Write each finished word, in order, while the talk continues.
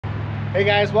Hey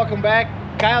guys, welcome back.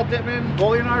 Kyle Dittman,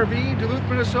 Bullion RV, Duluth,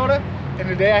 Minnesota. And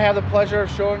today I have the pleasure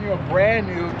of showing you a brand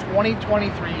new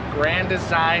 2023 Grand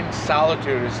Design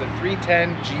Solitude. It's a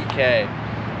 310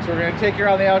 GK. So we're gonna take you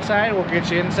around the outside, we'll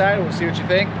get you inside, we'll see what you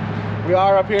think. We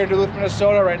are up here in Duluth,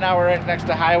 Minnesota. Right now we're right next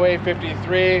to Highway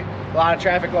 53. A lot of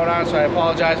traffic going on, so I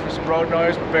apologize for some road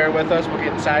noise, but bear with us. We'll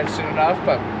get inside soon enough,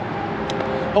 but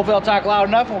hopefully I'll talk loud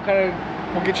enough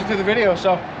and we'll get you through the video.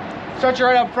 So start you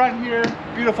right up front here.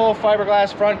 Beautiful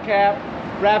fiberglass front cap,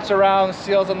 wraps around,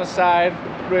 seals on the side.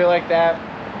 Really like that.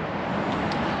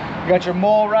 You got your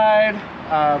mole ride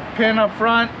pin up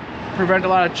front, prevent a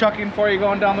lot of chucking for you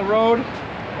going down the road.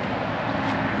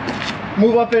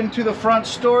 Move up into the front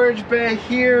storage bay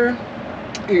here.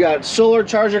 You got solar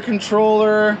charger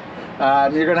controller.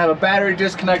 You're gonna have a battery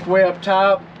disconnect way up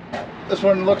top. This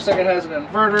one looks like it has an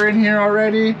inverter in here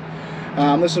already.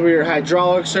 This is where your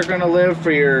hydraulics are gonna live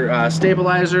for your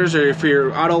stabilizers or for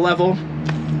your auto level.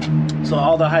 So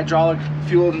all the hydraulic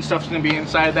fuel and stuff's gonna be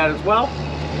inside that as well.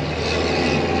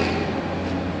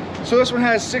 So this one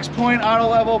has 6-point auto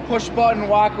level, push button,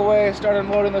 walk away, start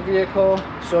unloading the vehicle.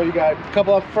 So you got a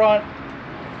couple up front,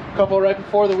 a couple right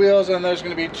before the wheels, and there's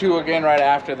gonna be 2 again right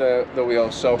after the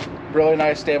wheels. So really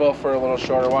nice stable for a little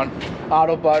shorter one.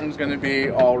 Auto button's gonna be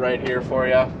all right here for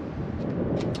you.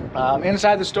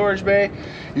 Inside the storage bay,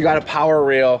 you got a power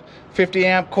rail. 50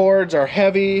 amp cords are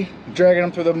heavy, dragging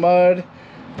them through the mud.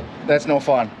 That's no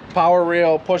fun. Power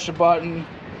rail, push a button.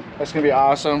 That's gonna be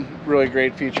awesome. Really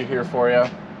great feature here for you.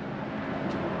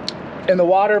 In the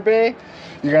water bay,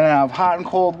 you're gonna have hot and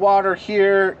cold water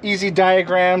here. Easy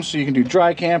diagrams, so you can do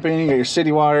dry camping. You got your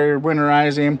city water,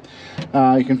 winterizing.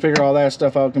 You can figure all that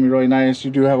stuff out. It's gonna be really nice.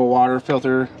 You do have a water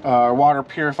filter, water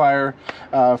purifier,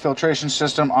 filtration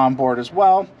system on board as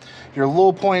well. Your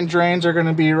low point drains are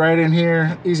gonna be right in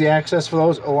here. Easy access for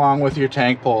those, along with your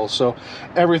tank poles. So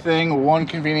everything, one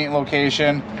convenient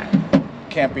location.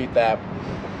 Can't beat that.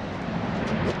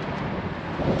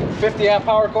 50 amp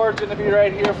power cord is gonna be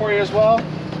right here for you as well.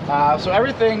 So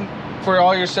everything for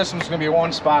all your systems is gonna be in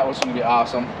one spot, which is gonna be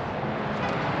awesome.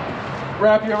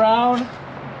 Wrap you around,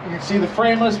 you can see the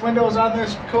frameless windows on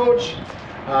this coach.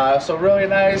 So really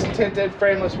nice tinted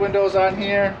frameless windows on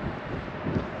here.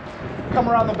 Come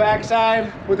around the back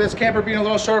side, with this camper being a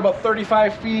little short, about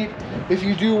 35 feet. If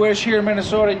you do wish, here in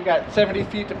Minnesota, you got 70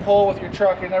 feet to pull with your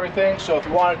truck and everything. So if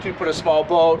you wanted to put a small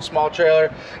boat, small trailer,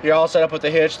 you're all set up with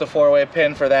the hitch, the 4-way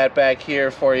pin for that back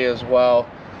here for you as well,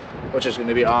 which is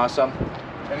gonna be awesome.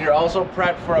 And you're also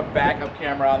prepped for a backup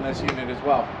camera on this unit as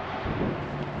well.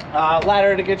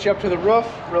 Ladder to get you up to the roof.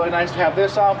 Really nice to have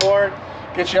this on board.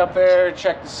 Get you up there,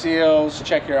 check the seals,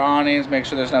 check your awnings, make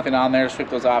sure there's nothing on there, sweep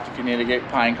those off if you need to get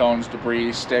pine cones,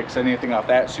 debris, sticks, anything off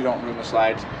that so you don't ruin the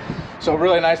slides. So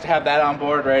really nice to have that on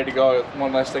board, ready to go.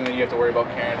 One less thing that you have to worry about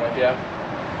carrying with you.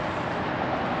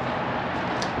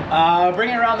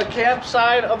 Bringing around the camp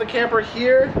side of the camper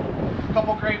here. A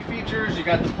couple great features. You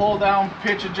got the pull down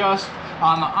pitch adjust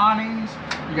on the awnings.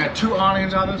 You got 2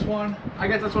 awnings on this one. I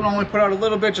guess this one only put out a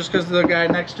little bit just because of the guy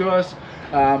next to us.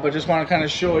 But just want to kind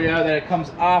of show you that it comes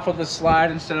off of the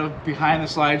slide instead of behind the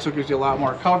slide, so it gives you a lot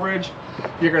more coverage.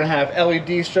 You're going to have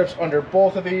LED strips under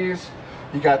both of these.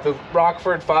 You got the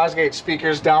Rockford Fosgate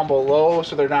speakers down below,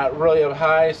 so they're not really up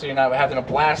high, so you're not having to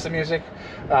blast the music.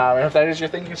 And if that is your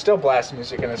thing, you can still blast the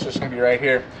music, and it's just going to be right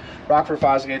here. Rockford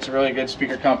Fosgate's a really good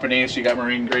speaker company, so you got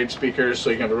marine grade speakers, so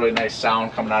you can have a really nice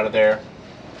sound coming out of there.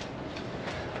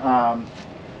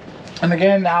 And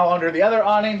again, now under the other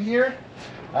awning here,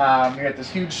 you got this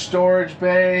huge storage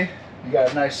bay. You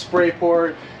got a nice spray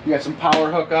port. You got some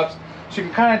power hookups. So you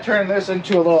can kind of turn this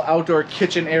into a little outdoor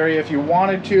kitchen area if you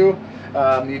wanted to.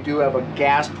 You do have a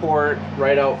gas port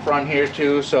right out front here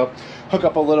too. So hook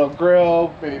up a little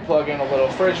grill, maybe plug in a little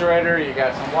refrigerator. You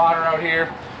got some water out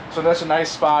here. So that's a nice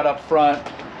spot up front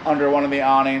under one of the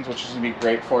awnings, which is gonna be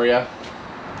great for you.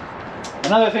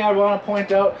 Another thing I want to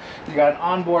point out, you got an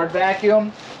onboard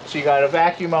vacuum. So you got a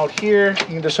vacuum out here. You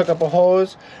can just hook up a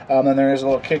hose. Then there is a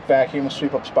little kick vacuum,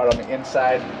 sweep up spot on the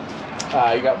inside.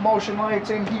 You got motion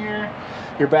lights in here.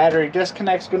 Your battery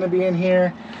disconnect's going to be in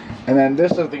here. And then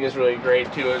this I think is really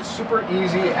great too. It's super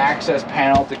easy access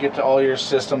panel to get to all your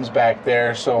systems back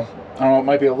there. So I don't know, it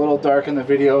might be a little dark in the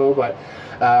video, but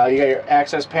you got your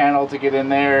access panel to get in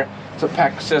there. It's a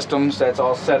PEC systems that's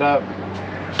all set up.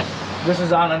 This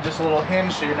is on just a little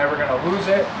hinge, so you're never going to lose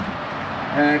it.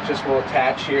 And it just will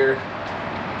attach here.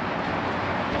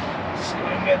 Let's see if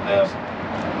I can get this.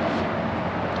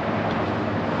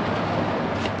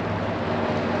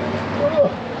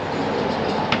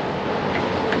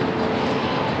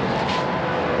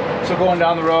 So going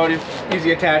down the road,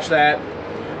 easy attach that.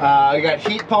 You got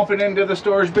heat pumping into the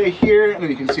storage bay here, and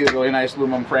then you can see the really nice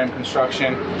aluminum frame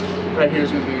construction. Right here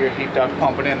is going to be your heat duct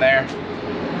pumping in there.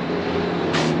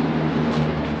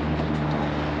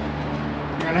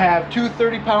 You're going to have two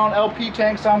 30-pound LP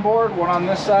tanks on board, one on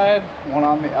this side, one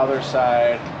on the other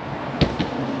side.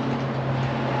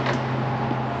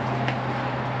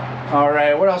 All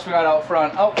right, what else we got out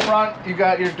front? Out front, you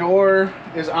got your door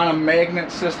is on a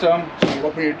magnet system. So you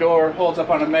open your door, holds up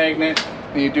on a magnet,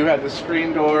 and you do have the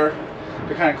screen door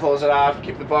to kind of close it off,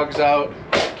 keep the bugs out,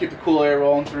 keep the cool air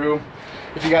rolling through.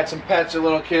 If you got some pets or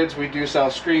little kids, we do sell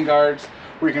screen guards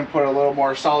where you can put a little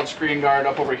more solid screen guard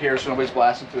up over here so nobody's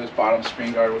blasting through this bottom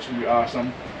screen guard, which would be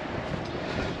awesome.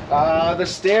 The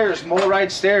stairs,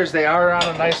 motorized stairs, they are on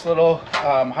a nice little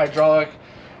hydraulic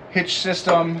hitch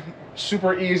system.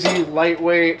 Super easy,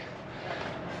 lightweight.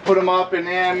 Put them up and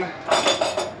in,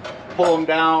 pull them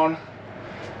down.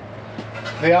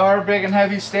 They are big and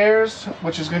heavy stairs,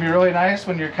 which is going to be really nice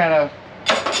when you're kind of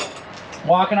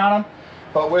walking on them.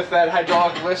 But with that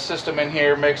hydraulic lift system in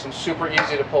here, makes them super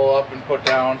easy to pull up and put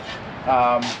down.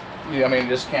 I mean, you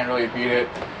just can't really beat it.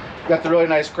 Got the really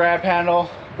nice grab handle,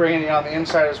 bringing it on the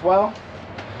inside as well.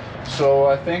 So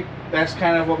I think that's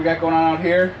kind of what we got going on out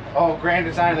here. Oh, grand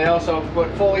design. They also put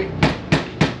fully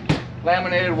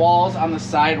laminated walls on the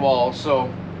side walls,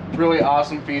 so really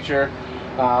awesome feature,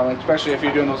 especially if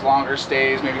you're doing those longer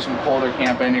stays, maybe some colder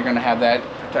camping, you're going to have that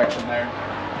protection there.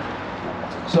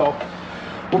 So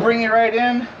we'll bring you right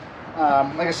in.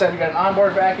 Like I said, you got an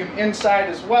onboard vacuum inside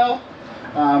as well,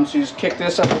 so you just kick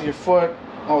this up with your foot,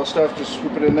 all the stuff, just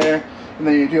scoop it in there, and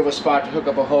then you do have a spot to hook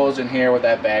up a hose in here with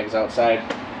that bag's outside.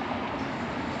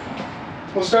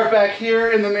 We'll start back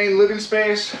here in the main living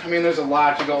space. I mean, there's a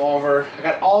lot to go over. I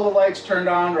got all the lights turned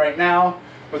on right now,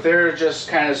 but there are just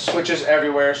kind of switches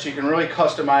everywhere, so you can really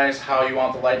customize how you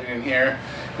want the lighting in here.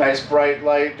 Nice bright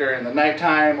light during the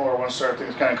nighttime, or when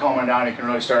things kind of calming down, you can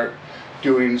really start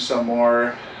doing some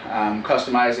more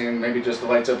customizing. Maybe just the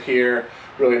lights up here,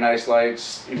 really nice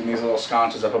lights, even these little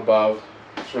sconces up above.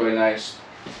 It's really nice.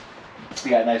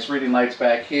 You got nice reading lights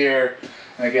back here,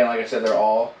 and again, like I said, they're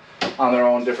all on their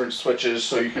own different switches,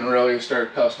 so you can really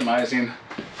start customizing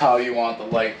how you want the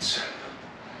lights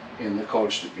in the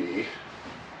coach to be.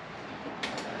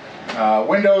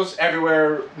 Windows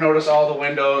everywhere. Notice all the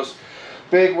windows.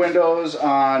 Big windows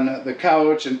on the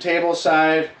couch and table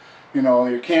side, you know,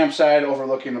 your campsite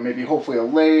overlooking maybe hopefully a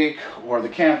lake or the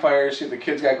campfire. See what the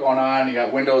kids got going on. You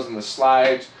got windows in the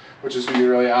slides, which is going to be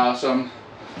really awesome.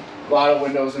 A lot of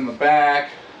windows in the back,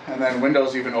 and then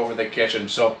windows even over the kitchen.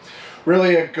 So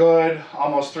really a good,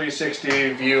 almost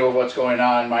 360 view of what's going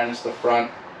on, minus the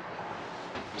front.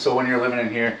 So when you're living in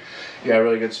here, you got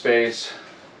really good space.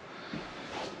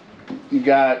 You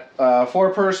got a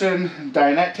 4-person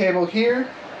dinette table here.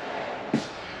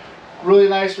 Really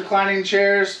nice reclining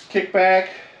chairs, kick back.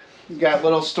 You got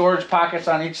little storage pockets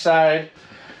on each side.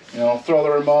 You know, throw the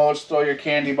remotes, throw your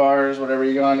candy bars, whatever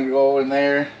you're going to go in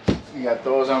there. You got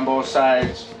those on both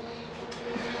sides.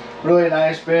 Really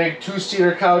nice big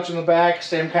 2-seater couch in the back,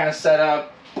 same kind of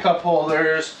setup, cup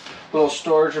holders, little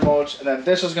storage remotes, and then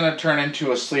this is going to turn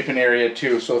into a sleeping area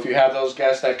too. So if you have those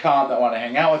guests that come that want to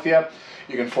hang out with you,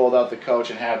 you can fold out the couch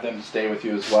and have them stay with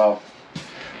you as well.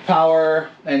 Power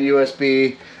and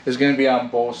USB is going to be on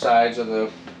both sides of the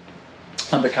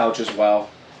couch as well.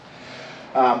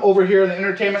 Over here in the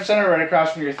entertainment center, right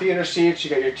across from your theater seats, you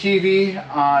got your TV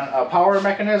on a power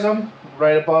mechanism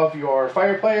right above your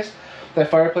fireplace. That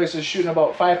fireplace is shooting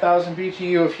about 5,000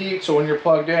 BTU of heat, so when you're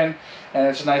plugged in and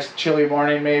it's a nice chilly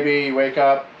morning, maybe you wake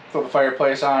up, throw the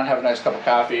fireplace on, have a nice cup of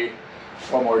coffee.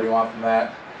 What more do you want from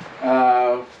that?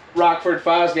 Rockford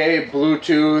Fosgate,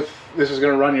 Bluetooth. This is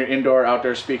going to run your indoor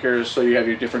outdoor speakers, so you have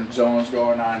your different zones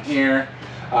going on here.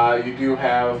 You do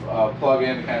have a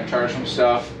plug-in to kind of charge some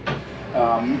stuff.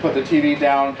 Put the TV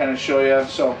down, kind of show you.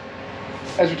 So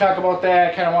as we talk about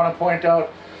that, I kind of want to point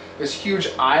out this huge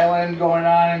island going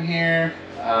on in here.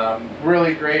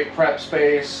 Really great prep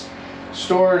space.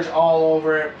 Storage all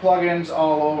over it. Plug-ins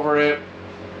all over it.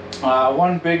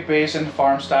 One big basin,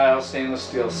 farm style stainless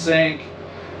steel sink.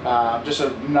 Just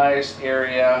a nice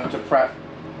area to prep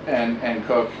and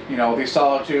cook. You know, these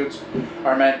Solitudes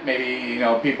are meant, maybe, you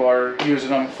know, people are using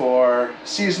them for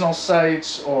seasonal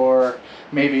sites, or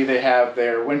maybe they have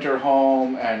their winter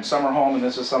home and summer home, and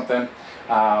this is something,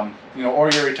 you know, or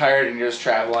you're retired and you're just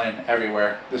traveling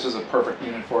everywhere. This is a perfect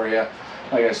unit for you.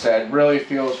 Like I said, really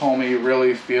feels homey,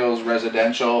 really feels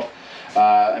residential.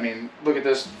 I mean, look at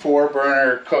this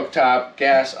 4-burner cooktop,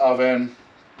 gas oven.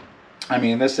 I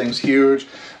mean, this thing's huge.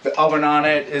 The oven on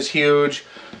it is huge.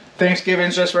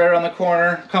 Thanksgiving's just right around the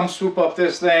corner. Come swoop up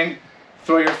this thing.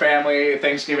 throw your family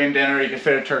Thanksgiving dinner. You can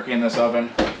fit a turkey in this oven.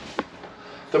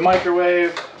 The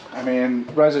microwave, I mean,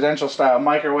 residential style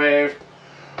microwave.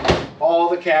 All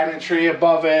the cabinetry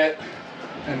above it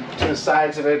and to the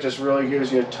sides of it just really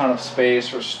gives you a ton of space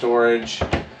for storage.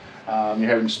 You're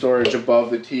having storage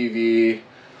above the TV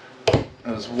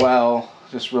as well.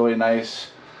 Just really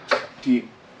nice, deep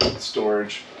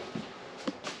storage.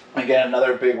 Again,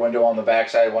 another big window on the back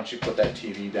side once you put that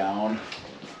TV down.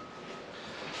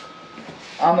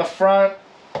 On the front,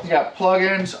 you got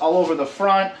plug-ins all over the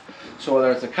front. So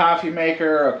whether it's a coffee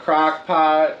maker, a crock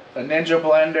pot, a Ninja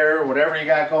blender, whatever you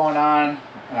got going on,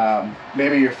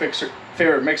 maybe your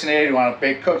favorite mixing aid, you want to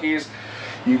bake cookies,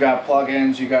 you got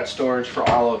plug-ins, you got storage for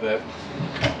all of it.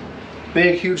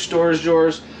 Big, huge storage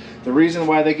drawers. The reason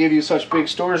why they give you such big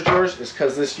storage drawers is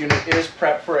because this unit is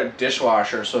prepped for a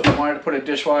dishwasher. So if you wanted to put a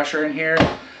dishwasher in here,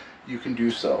 you can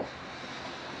do so.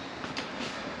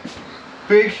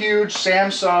 Big, huge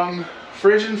Samsung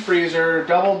fridge and freezer,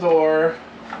 double door.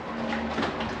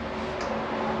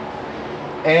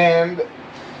 And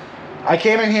I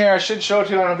came in here, I should show it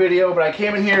to you on a video, but I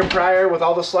came in here prior with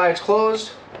all the slides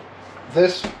closed.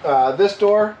 This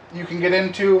door you can get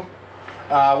into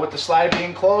with the slide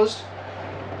being closed,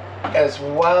 as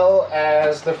well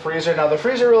as the freezer. Now the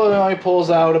freezer really only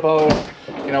pulls out about,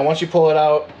 you know, once you pull it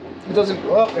out, it doesn't,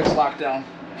 oh, it's locked down.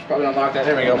 It's probably not locked down,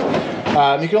 there we go.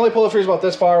 You can only pull the freezer about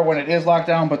this far when it is locked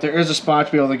down, but there is a spot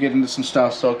to be able to get into some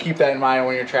stuff, so keep that in mind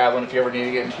when you're traveling if you ever need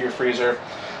to get into your freezer.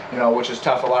 You know, which is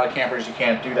tough. A lot of campers, you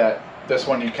can't do that. This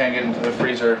one, you can get into the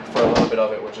freezer for a little bit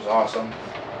of it, which is awesome.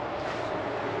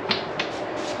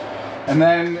 And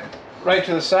then right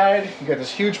to the side, you got this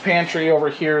huge pantry over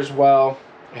here as well.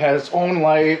 It has its own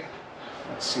light.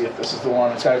 Let's see if this is the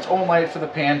one. It's got its own light for the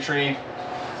pantry.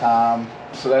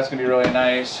 So that's gonna be really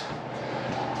nice.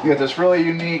 You got this really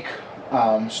unique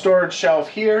storage shelf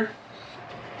here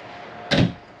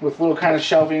with little kind of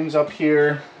shelvings up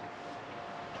here.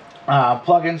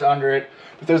 Plugins under it,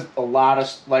 but there's a lot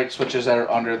of light switches that are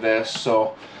under this,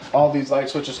 so all these light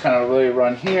switches kind of really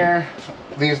run here.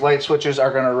 These light switches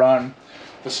are going to run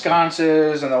the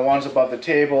sconces and the ones above the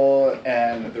table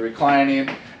and the reclining,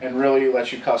 and really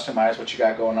let you customize what you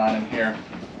got going on in here.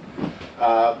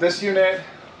 This unit,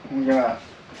 I'm gonna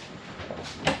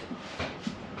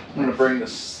bring the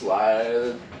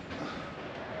slide.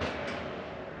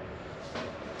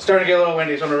 Starting to get a little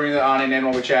windy, so I'm going to bring the awning in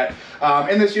while we chat.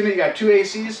 In this unit, you got two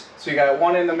ACs. So you got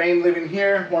one in the main living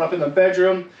here, one up in the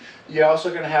bedroom. You're also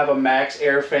going to have a max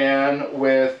air fan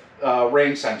with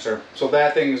rain sensor. So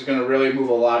that thing is going to really move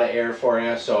a lot of air for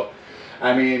you. So,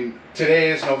 I mean, today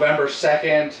is November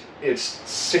 2nd. It's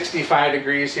 65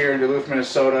 degrees here in Duluth,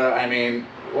 Minnesota. I mean,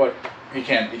 what, you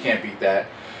can't beat that.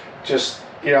 Just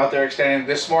get out there extending.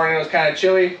 This morning it was kind of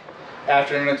chilly.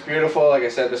 Afternoon it's beautiful. Like I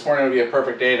said, this morning would be a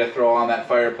perfect day to throw on that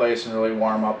fireplace and really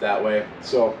warm up that way.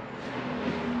 So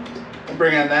I'll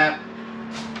bring in that.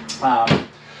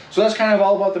 So that's kind of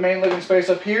all about the main living space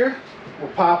up here.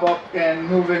 We'll pop up and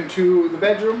move into the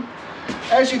bedroom.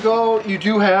 As you go, you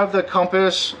do have the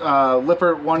Compass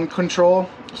Lippert 1 control,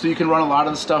 so you can run a lot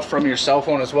of the stuff from your cell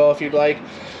phone as well if you'd like.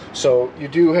 So you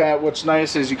do have, what's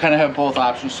nice is you kind of have both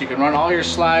options. So you can run all your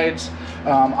slides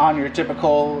on your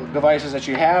typical devices that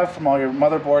you have from all your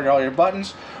motherboard, all your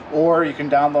buttons, or you can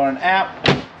download an app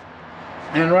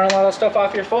and run a lot of stuff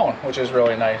off your phone, which is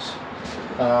really nice.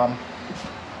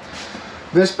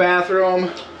 This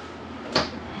bathroom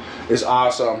is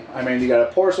awesome. I mean, you got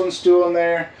a porcelain stool in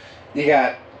there. You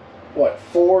got, what,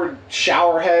 4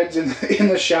 shower heads in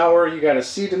the shower. You got a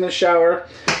seat in the shower.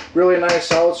 Really nice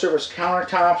solid surface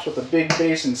countertops with a big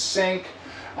basin sink.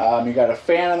 You got a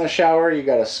fan in the shower. You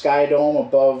got a sky dome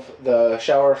above the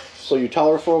shower, so you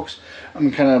taller folks. I'm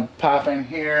kind of pop in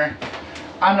here.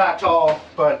 I'm not tall,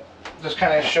 but just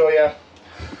kind of show you.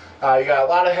 You got a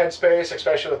lot of headspace,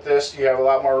 especially with this. You have a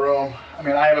lot more room. I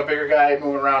mean, I am a bigger guy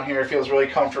moving around here. It feels really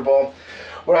comfortable.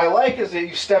 What I like is that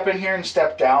you step in here and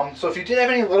step down. So if you did have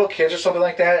any little kids or something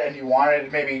like that and you wanted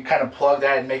to maybe kind of plug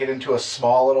that and make it into a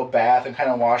small little bath and kind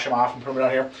of wash them off and put them down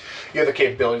here, you have the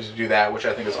capability to do that, which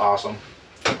I think is awesome.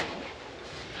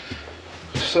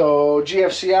 So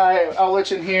GFCI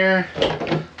outlets in here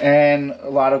and a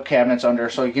lot of cabinets under,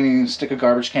 so you can even stick a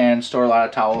garbage can, store a lot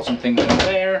of towels and things in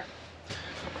there.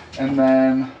 And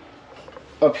then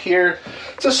up here,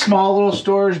 it's a small little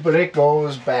storage, but it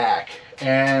goes back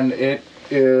and it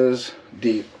is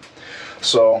deep,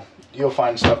 so you'll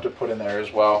find stuff to put in there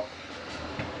as well.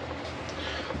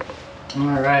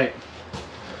 All right,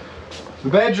 the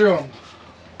bedroom,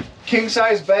 king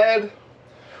size bed,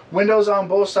 windows on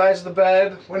both sides of the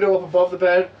bed, window up above the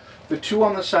bed. The two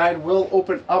on the side will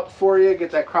open up for you,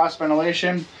 get that cross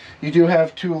ventilation. You do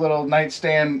have two little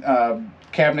nightstand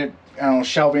cabinet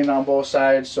shelving on both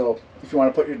sides, so if you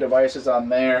want to put your devices on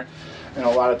there, and a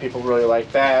lot of people really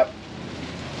like that.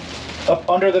 Up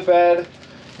under the bed,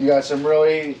 you got some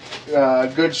really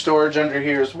good storage under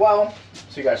here as well.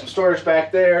 So you got some storage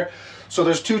back there. So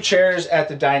there's two chairs at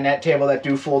the dinette table that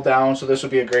do fold down, so this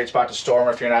would be a great spot to store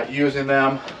them if you're not using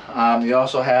them. You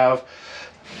also have,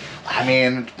 I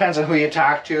mean, it depends on who you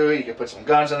talk to. You can put some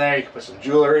guns in there, you can put some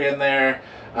jewelry in there,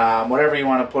 whatever you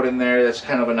want to put in there. That's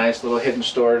kind of a nice little hidden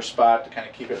storage spot to kind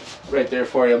of keep it right there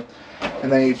for you.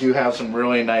 And then you do have some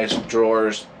really nice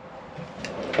drawers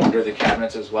under the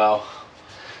cabinets as well.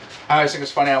 I always think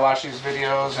it's funny, I watch these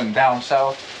videos, and down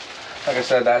south, like I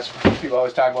said, that's people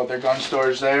always talk about their gun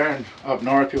storage there, and up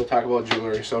north people talk about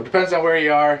jewelry. So it depends on where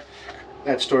you are.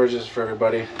 That storage is for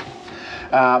everybody.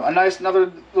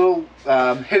 Another little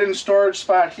hidden storage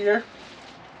spot here.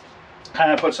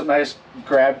 Kind of puts a nice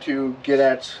grab to get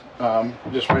at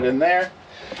just right in there.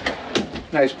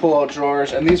 Nice pull-out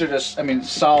drawers, and these are just, I mean,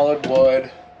 solid wood.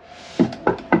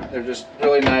 They're just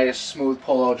really nice, smooth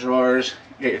pull-out drawers.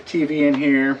 You get your TV in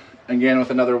here, again with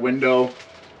another window.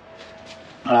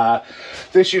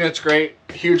 This unit's great,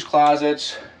 huge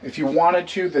closets. If you wanted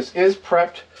to, this is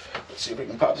prepped. Let's see if we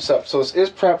can pop this up. So this is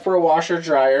prepped for a washer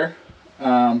dryer.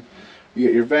 You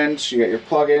get your vents, you got your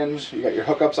plug-ins, you got your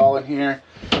hookups all in here.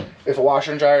 If a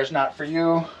washer and dryer is not for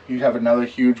you, you have another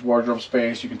huge wardrobe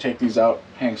space. You can take these out,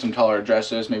 hang some taller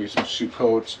dresses, maybe some suit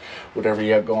coats, whatever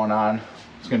you have going on.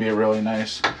 It's gonna be a really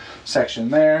nice section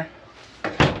there.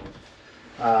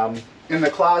 In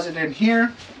the closet in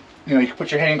here, you know, you can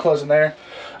put your hanging clothes in there.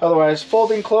 Otherwise,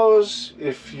 folding clothes,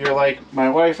 if you're like my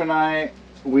wife and I,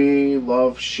 we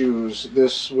love shoes.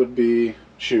 This would be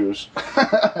shoes.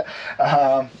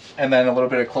 And then a little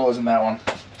bit of clothes in that one.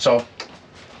 So,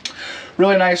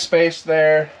 really nice space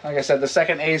there. Like I said, the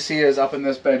second AC is up in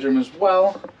this bedroom as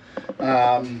well.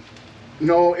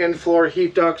 No in-floor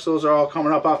heat ducts. Those are all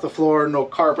coming up off the floor. No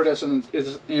carpet is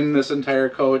in this entire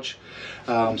coach.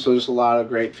 So just a lot of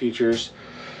great features.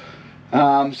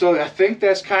 So I think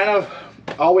that's kind of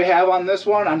all we have on this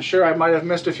one. I'm sure I might have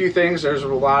missed a few things. There's a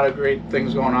lot of great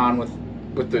things going on with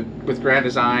Grand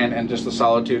Design and just the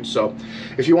Solitude. So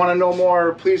if you want to know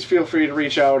more, please feel free to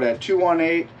reach out at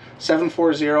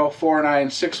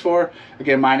 218-740-4964.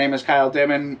 Again, my name is Kyle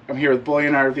Dimon. I'm here with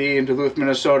Bullion RV in Duluth,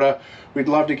 Minnesota. We'd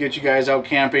love to get you guys out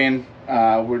camping.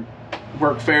 We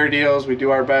work fair deals. We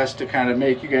do our best to kind of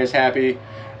make you guys happy.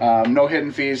 No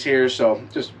hidden fees here, so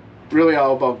just really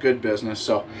all about good business.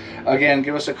 So again,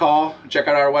 give us a call, check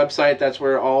out our website. That's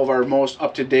where all of our most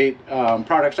up-to-date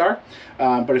products are.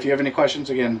 But if you have any questions,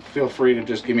 again, feel free to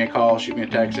just give me a call, shoot me a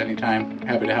text anytime.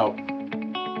 Happy to help.